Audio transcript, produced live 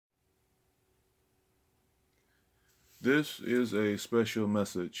This is a special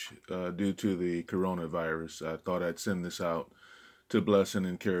message due to the coronavirus. I thought I'd send this out to bless and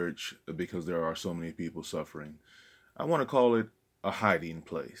encourage because there are so many people suffering. I want to call it a hiding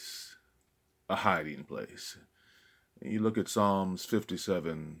place. A hiding place. You look at Psalms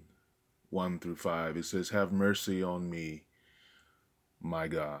 57, 1 through 5. It says, "Have mercy on me, my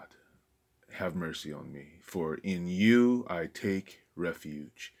God. Have mercy on me, for in you I take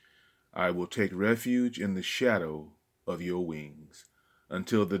refuge. I will take refuge in the shadow of your wings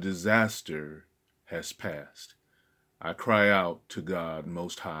until the disaster has passed. I cry out to God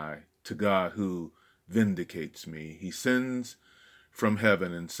Most High, to God who vindicates me. He sends from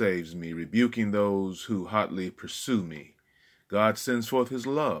heaven and saves me, rebuking those who hotly pursue me. God sends forth his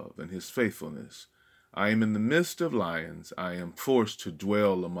love and his faithfulness. I am in the midst of lions. I am forced to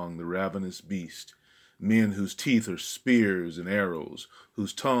dwell among the ravenous beast, men whose teeth are spears and arrows,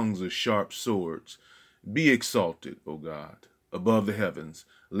 whose tongues are sharp swords. Be exalted, O God, above the heavens.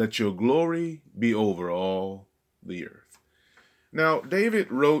 Let your glory be over all the earth." Now,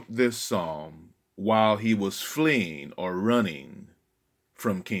 David wrote this psalm while he was fleeing or running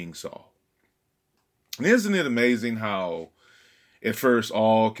from King Saul. And isn't it amazing how at first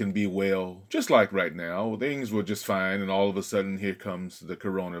all can be well, just like right now, things were just fine, and all of a sudden here comes the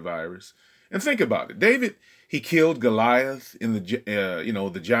coronavirus. And think about it. David, he killed Goliath in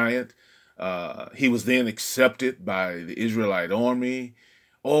the giant. He was then accepted by the Israelite army,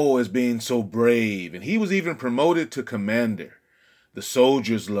 as being so brave. And he was even promoted to commander. The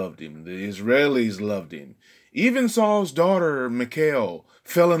soldiers loved him. The Israelis loved him. Even Saul's daughter, Michal,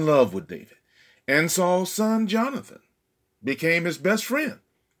 fell in love with David. And Saul's son, Jonathan, became his best friend.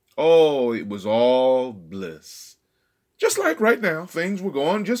 Oh, it was all bliss. Just like right now, things were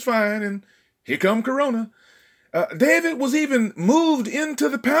going just fine, and here come Corona. David was even moved into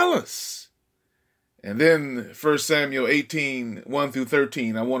the palace. And then 1 Samuel 18, 1 through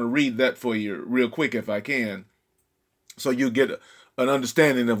 13, I want to read that for you real quick if I can, so you get an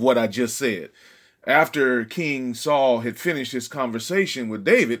understanding of what I just said. After King Saul had finished his conversation with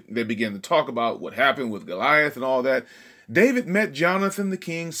David, they began to talk about what happened with Goliath and all that. David met Jonathan, the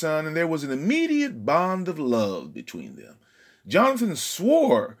king's son, and there was an immediate bond of love between them. Jonathan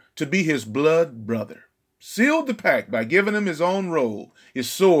swore to be his blood brother, sealed the pact by giving him his own robe, his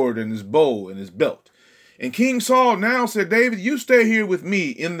sword, and his bow, and his belt. And King Saul now said, "David, you stay here with me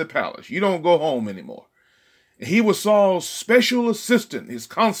in the palace. You don't go home anymore." He was Saul's special assistant, his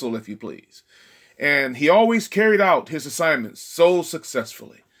consul, if you please. And he always carried out his assignments so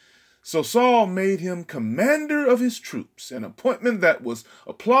successfully. So Saul made him commander of his troops, an appointment that was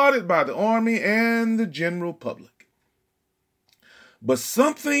applauded by the army and the general public. But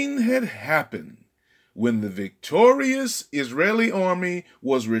something had happened when the victorious Israeli army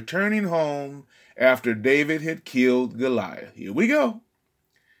was returning home after David had killed Goliath. Here we go.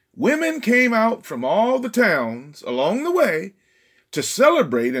 Women came out from all the towns along the way to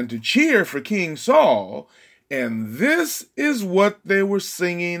celebrate and to cheer for King Saul, and this is what they were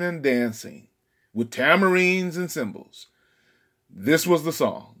singing and dancing with tamarines and cymbals. This was the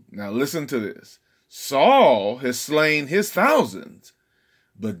song. Now listen to this. Saul has slain his thousands,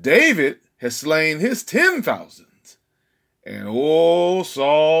 but David has slain his 10,000s. And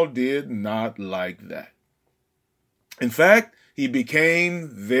Saul did not like that. In fact, he became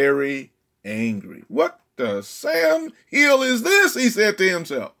very angry. "What the Sam Hill is this?" he said to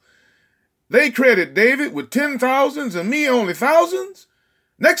himself. "They credit David with 10,000s and me only thousands.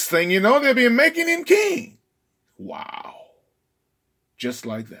 Next thing you know, they'll be making him king." Wow. Just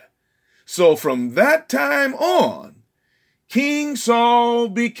like that. So from that time on, King Saul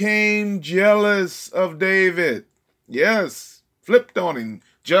became jealous of David. Yes, flipped on him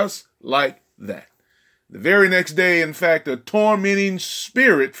just like that. The very next day, in fact, a tormenting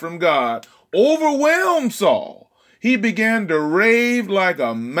spirit from God overwhelmed Saul. He began to rave like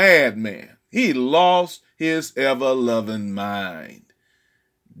a madman. He lost his ever-loving mind.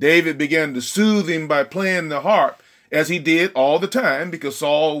 David began to soothe him by playing the harp, as he did all the time because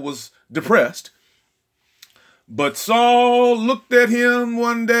Saul was depressed. But Saul looked at him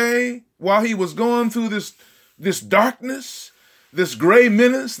one day while he was going through this darkness, this gray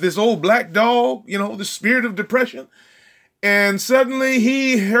menace, this old black dog, the spirit of depression. And suddenly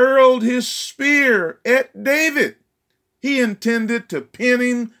he hurled his spear at David. He intended to pin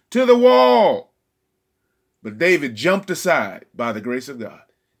him to the wall. But David jumped aside by the grace of God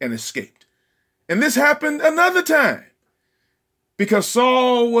and escaped. And this happened another time because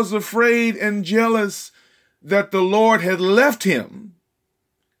Saul was afraid and jealous that the Lord had left him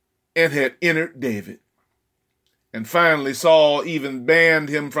and had entered David. And finally, Saul even banned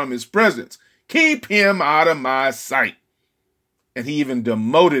him from his presence, Keep him out of my sight. And he even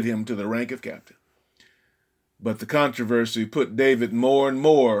demoted him to the rank of captain. But the controversy put David more and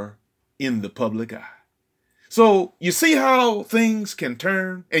more in the public eye. So you see how things can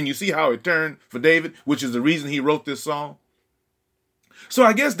turn, and you see how it turned for David, which is the reason he wrote this song. So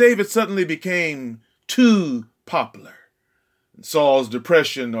I guess David suddenly became too popular. Saul's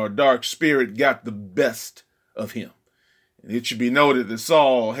depression or dark spirit got the best of him. And it should be noted that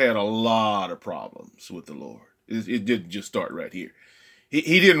Saul had a lot of problems with the Lord. It didn't just start right here.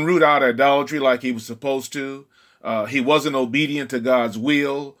 He didn't root out idolatry like he was supposed to. He wasn't obedient to God's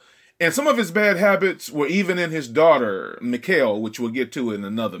will. And some of his bad habits were even in his daughter, Michal, which we'll get to in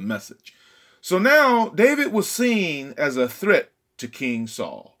another message. So now David was seen as a threat to King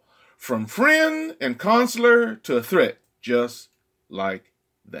Saul. From friend and counselor to a threat, just like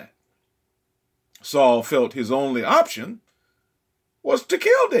that. Saul felt his only option was to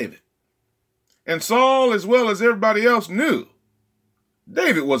kill David. And Saul, as well as everybody else, knew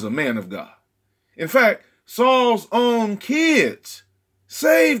David was a man of God. In fact, Saul's own kids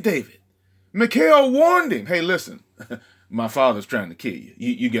saved David. Michal warned him, hey, listen, my father's trying to kill you.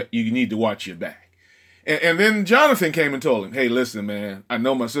 You need to watch your back. And then Jonathan came and told him, hey, listen, man, I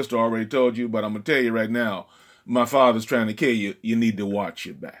know my sister already told you, but I'm going to tell you right now, my father's trying to kill you. You need to watch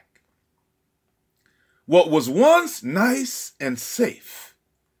your back. What was once nice and safe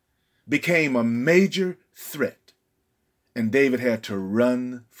became a major threat, and David had to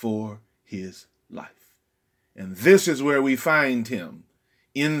run for his life. And this is where we find him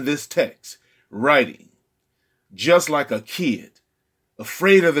in this text, writing, just like a kid,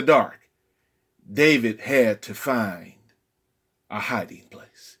 afraid of the dark. David had to find a hiding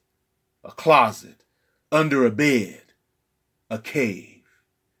place, a closet, under a bed, a cave.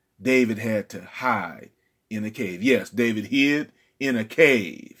 David had to hide in a cave. Yes, David hid in a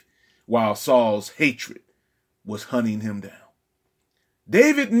cave while Saul's hatred was hunting him down.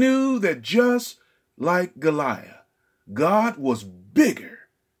 David knew that just like Goliath, God was bigger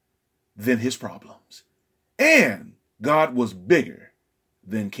than his problems. And God was bigger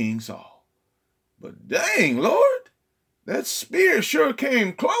than King Saul. But dang, Lord, that spear sure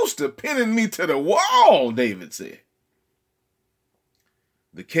came close to pinning me to the wall, David said.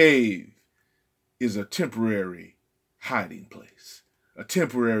 The cave is a temporary hiding place, a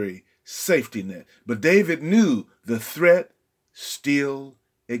temporary safety net. But David knew the threat still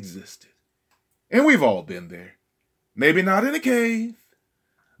existed. And we've all been there. Maybe not in a cave,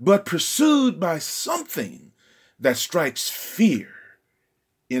 but pursued by something that strikes fear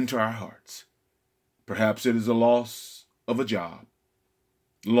into our hearts. Perhaps it is a loss of a job,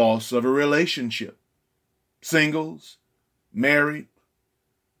 loss of a relationship, singles, married,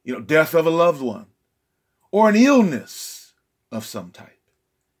 death of a loved one, or an illness of some type.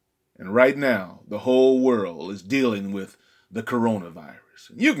 And right now, the whole world is dealing with the coronavirus.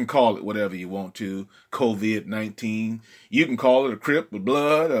 You can call it whatever you want to, COVID-19. You can call it a crip with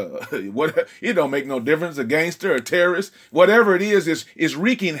blood, whatever. It don't make no difference, a gangster, a terrorist. Whatever it is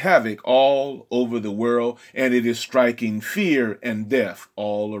wreaking havoc all over the world, and it is striking fear and death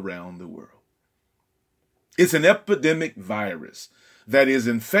all around the world. It's an epidemic virus that is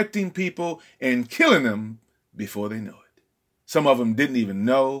infecting people and killing them before they know it. Some of them didn't even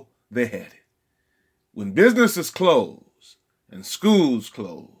know they had it. When businesses close, and schools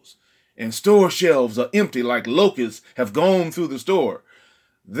close, and store shelves are empty like locusts have gone through the store,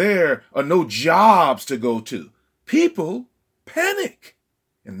 there are no jobs to go to. People panic.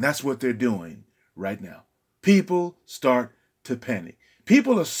 And that's what they're doing right now. People start to panic.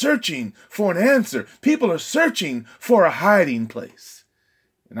 People are searching for an answer. People are searching for a hiding place.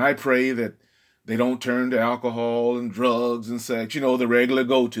 And I pray that they don't turn to alcohol and drugs and sex, the regular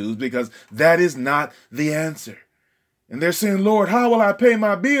go-tos, because that is not the answer. And they're saying, Lord, how will I pay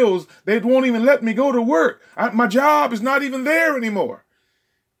my bills? They won't even let me go to work. My job is not even there anymore.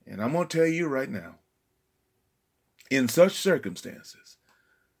 And I'm going to tell you right now, in such circumstances,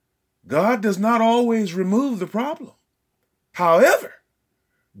 God does not always remove the problem. However,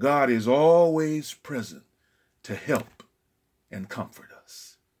 God is always present to help and comfort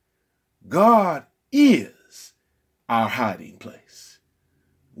us. God is our hiding place.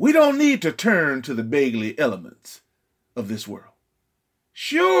 We don't need to turn to the beggarly elements of this world.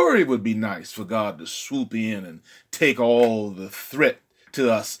 Sure, it would be nice for God to swoop in and take all the threat to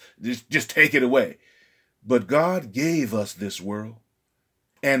us, just take it away. But God gave us this world,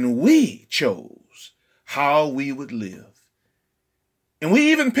 and we chose how we would live. And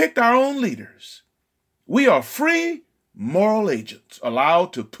we even picked our own leaders. We are free moral agents,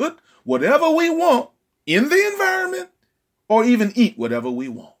 allowed to put whatever we want in the environment or even eat whatever we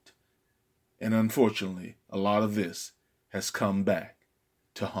want. And unfortunately, a lot of this has come back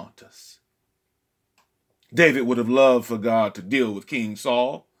to haunt us. David would have loved for God to deal with King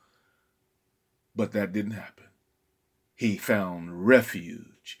Saul, but that didn't happen. He found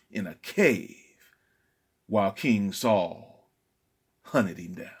refuge in a cave while King Saul hunted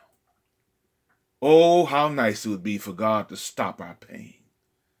him down. Oh, how nice it would be for God to stop our pain,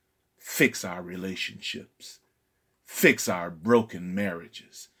 fix our relationships, fix our broken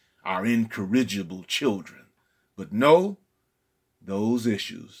marriages, our incorrigible children. But no, those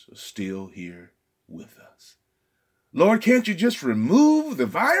issues are still here with us. Lord, can't you just remove the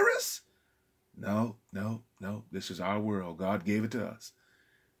virus? No. This is our world. God gave it to us.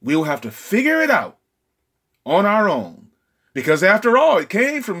 We'll have to figure it out on our own, because after all, it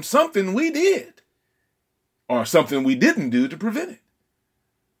came from something we did or something we didn't do to prevent it.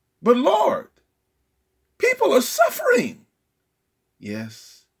 But Lord, people are suffering.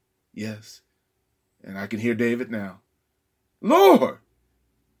 Yes. And I can hear David now. Lord,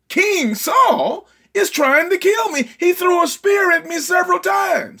 King Saul is trying to kill me. He threw a spear at me several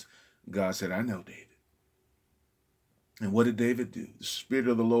times. God said, I know, David. And what did David do? The Spirit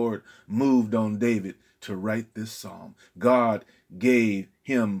of the Lord moved on David to write this psalm. God gave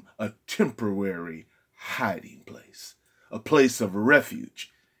him a temporary hiding place, a place of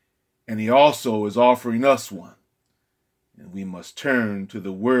refuge. And he also is offering us one. And we must turn to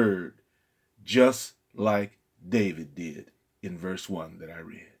the word just like David did in verse 1 that I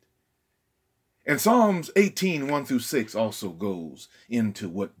read. And Psalms 18, 1-6 also goes into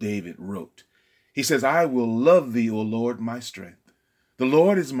what David wrote. He says, I will love thee, O Lord, my strength. The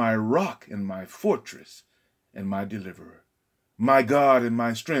Lord is my rock and my fortress and my deliverer, my God and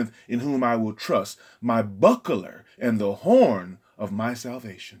my strength, in whom I will trust, my buckler and the horn of my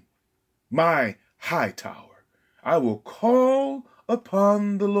salvation, my high tower. I will call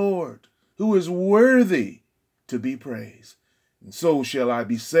upon the Lord, who is worthy to be praised, and so shall I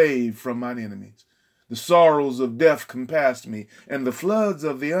be saved from mine enemies. The sorrows of death compassed me, and the floods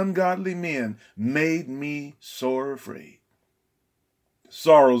of the ungodly men made me sore afraid. The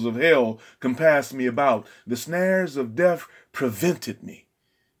sorrows of hell compassed me about. The snares of death prevented me.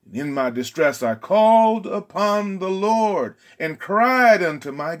 And in my distress I called upon the Lord and cried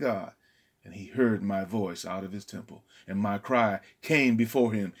unto my God. And he heard my voice out of his temple, and my cry came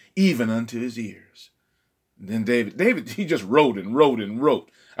before him, even unto his ears. And then David, he just wrote and wrote.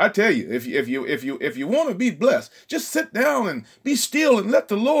 I tell you, if you want to be blessed, just sit down and be still and let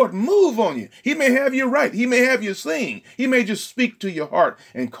the Lord move on you. He may have you write. He may have you sing. He may just speak to your heart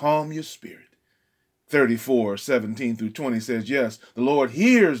and calm your spirit. 34, 17-20 says, yes, the Lord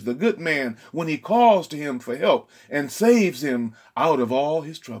hears the good man when he calls to him for help and saves him out of all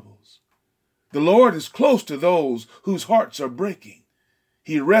his troubles. The Lord is close to those whose hearts are breaking.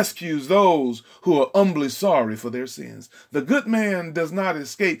 He rescues those who are humbly sorry for their sins. The good man does not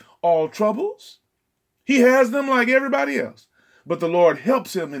escape all troubles. He has them like everybody else. But the Lord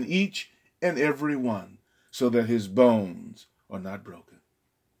helps him in each and every one, so that his bones are not broken.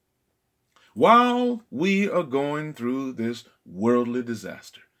 While we are going through this worldly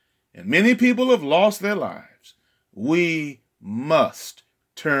disaster, and many people have lost their lives, we must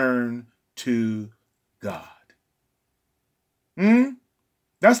turn to God.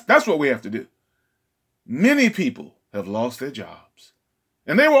 That's what we have to do. Many people have lost their jobs,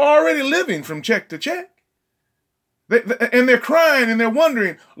 and they were already living from check to check. And they're crying and they're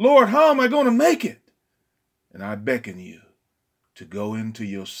wondering, Lord, how am I going to make it? And I beckon you to go into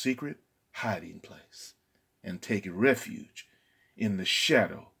your secret hiding place and take refuge in the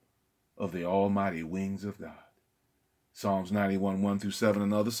shadow of the almighty wings of God. Psalms 91, 1-7,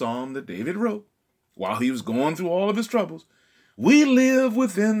 another psalm that David wrote while he was going through all of his troubles. We live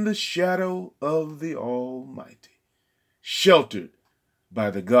within the shadow of the Almighty, sheltered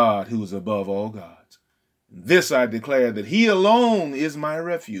by the God who is above all gods. This I declare, that he alone is my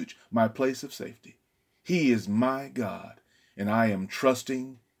refuge, my place of safety. He is my God, and I am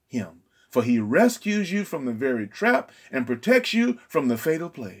trusting him, for he rescues you from the very trap and protects you from the fatal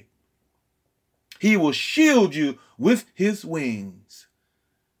plague. He will shield you with his wings.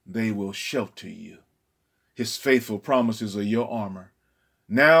 They will shelter you. His faithful promises are your armor.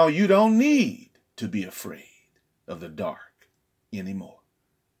 Now you don't need to be afraid of the dark anymore.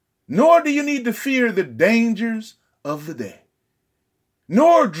 Nor do you need to fear the dangers of the day,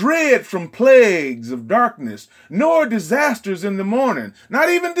 nor dread from plagues of darkness, nor disasters in the morning, not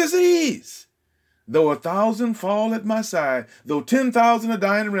even disease. Though 1,000 fall at my side, though 10,000 are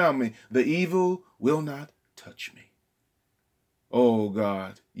dying around me, the evil will not touch me. Oh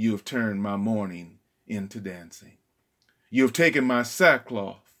God, you have turned my mourning into dancing. You have taken my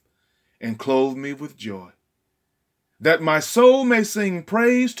sackcloth and clothe me with joy, that my soul may sing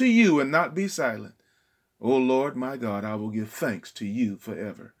praise to you and not be silent. O Lord, my God, I will give thanks to you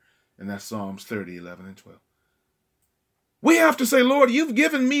forever. And that's Psalms 30, 11, and 12. We have to say, Lord, you've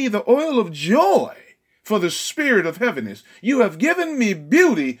given me the oil of joy for the spirit of heaviness. You have given me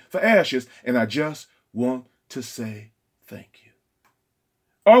beauty for ashes, and I just want to say thank you.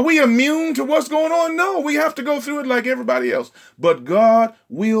 Are we immune to what's going on? No, we have to go through it like everybody else. But God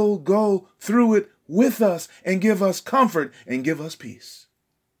will go through it with us and give us comfort and give us peace.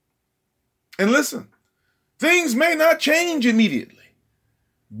 And listen, things may not change immediately,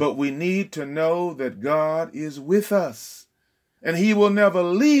 but we need to know that God is with us and he will never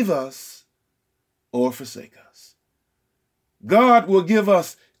leave us or forsake us. God will give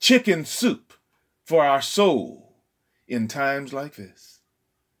us chicken soup for our soul in times like this.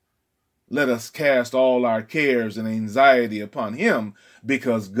 Let us cast all our cares and anxiety upon him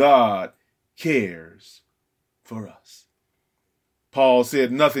because God cares for us. Paul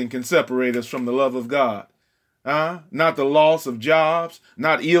said nothing can separate us from the love of God. Not the loss of jobs,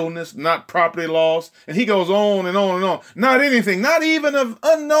 not illness, not property loss. And he goes on and on and on. Not anything, not even an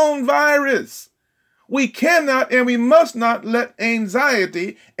unknown virus. We cannot and we must not let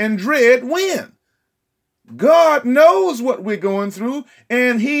anxiety and dread win. God knows what we're going through,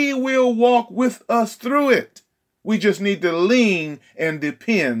 and he will walk with us through it. We just need to lean and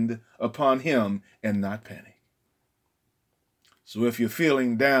depend upon him and not panic. So if you're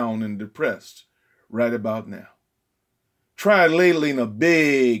feeling down and depressed right about now, try ladling a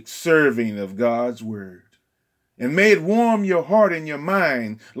big serving of God's word, and may it warm your heart and your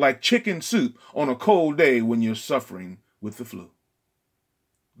mind like chicken soup on a cold day when you're suffering with the flu.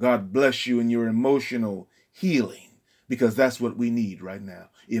 God bless you in your emotional healing, because that's what we need right now.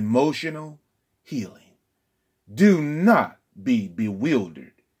 Emotional healing. Do not be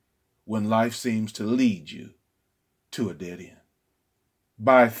bewildered when life seems to lead you to a dead end.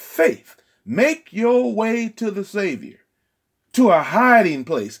 By faith, make your way to the Savior, to a hiding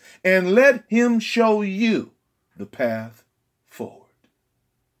place, and let him show you the path forward.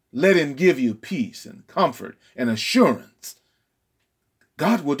 Let him give you peace and comfort and assurance.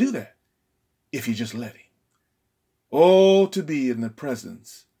 God will do that if you just let him. Oh, to be in the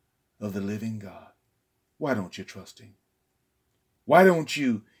presence of the living God. Why don't you trust him? Why don't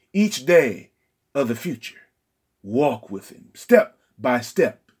you each day of the future walk with him step by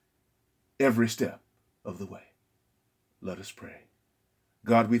step, every step of the way? Let us pray.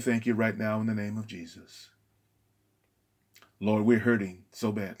 God, we thank you right now in the name of Jesus. Lord, we're hurting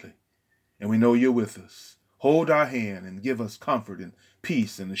so badly, and we know you're with us. Hold our hand and give us comfort and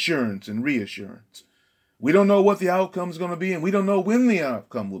peace and assurance and reassurance. We don't know what the outcome is going to be, and we don't know when the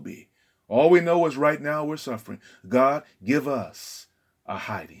outcome will be. All we know is right now we're suffering. God, give us a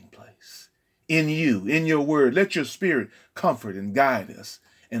hiding place in you, in your word. Let your spirit comfort and guide us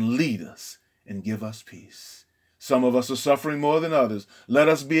and lead us and give us peace. Some of us are suffering more than others. Let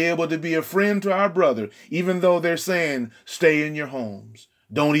us be able to be a friend to our brother, even though they're saying, stay in your homes.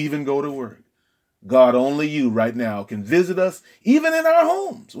 Don't even go to work. God, only you right now can visit us, even in our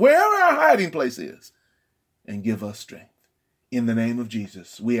homes, wherever our hiding place is, and give us strength. In the name of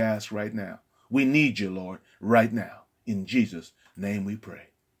Jesus, we ask right now. We need you, Lord, right now. In Jesus' name we pray.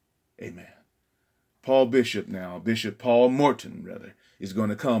 Amen. Bishop Paul Morton, is going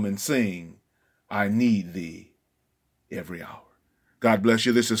to come and sing, I Need Thee Every Hour. God bless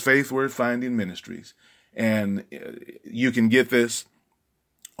you. This is Faith Word Finding Ministries. And you can get this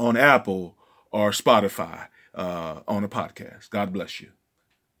on Apple or Spotify on a podcast. God bless you.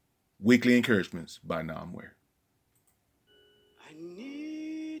 Weekly Encouragements by Nam Ware. I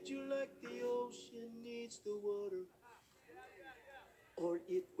need you like the ocean needs the water, or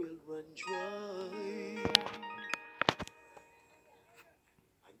it will run dry.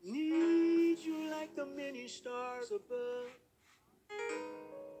 I need you like the many stars above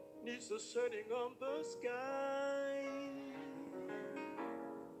needs the setting of the sky.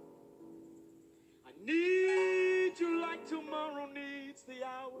 I need you like tomorrow needs the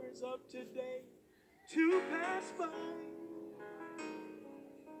hours of today to pass by.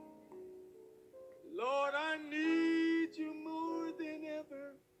 Lord, I need you more than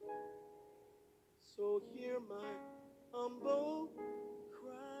ever, so hear my humble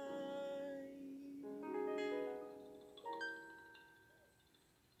cry.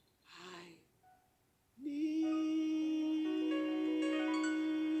 I need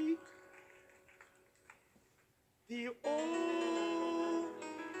thee, oh,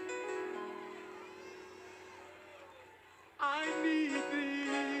 I need thee.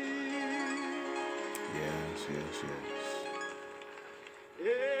 Yes.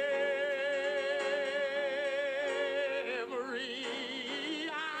 Every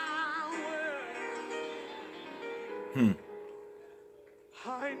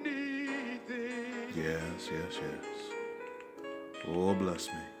yes, yes. Oh, bless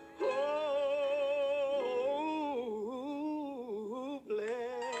me. Oh,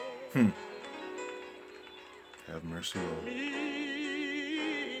 bless Have mercy, Lord.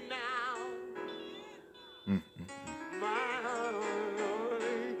 me now, Mm. my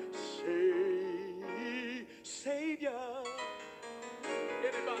Savior.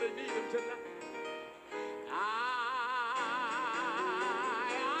 Anybody need him tonight? I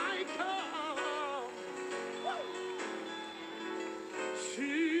come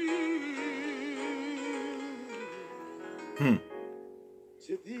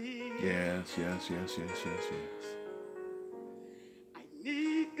to thee. Yes, yes, yes, yes, yes, yes. I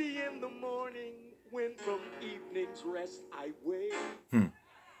need thee in the morning when from evening's rest I wake.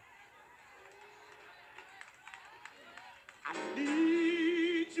 I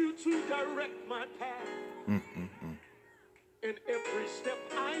need you to direct my path in every step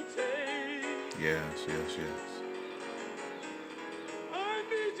I take. Yes, yes, yes. I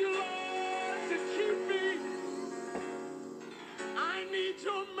need you, Lord, to keep me. I need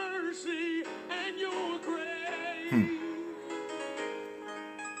your mercy and your grace.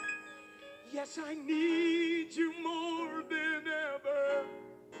 Yes, I need you more than ever.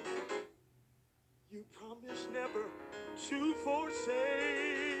 You promised never to forsake.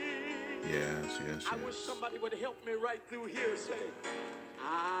 Yes, yes, I wish yes. somebody would help me right through here. Say,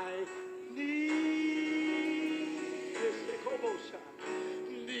 I need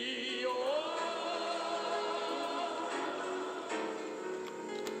thee, oh,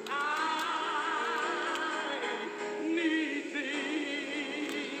 I need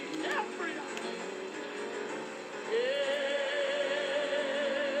thee every hour,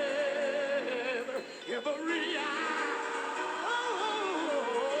 every hour.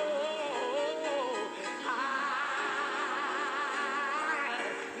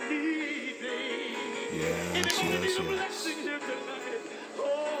 Yes, yes, yes.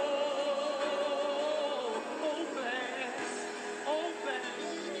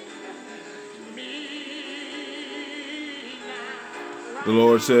 The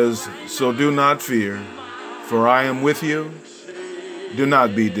Lord says, so do not fear, for I am with you. Do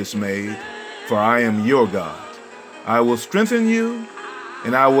not be dismayed, for I am your God. I will strengthen you,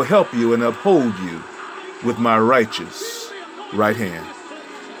 and I will help you and uphold you with my righteous right hand.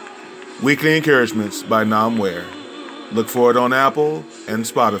 Weekly Encouragements by Nam Ware. Look for it on Apple and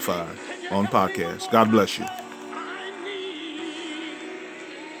Spotify on podcast. God bless you.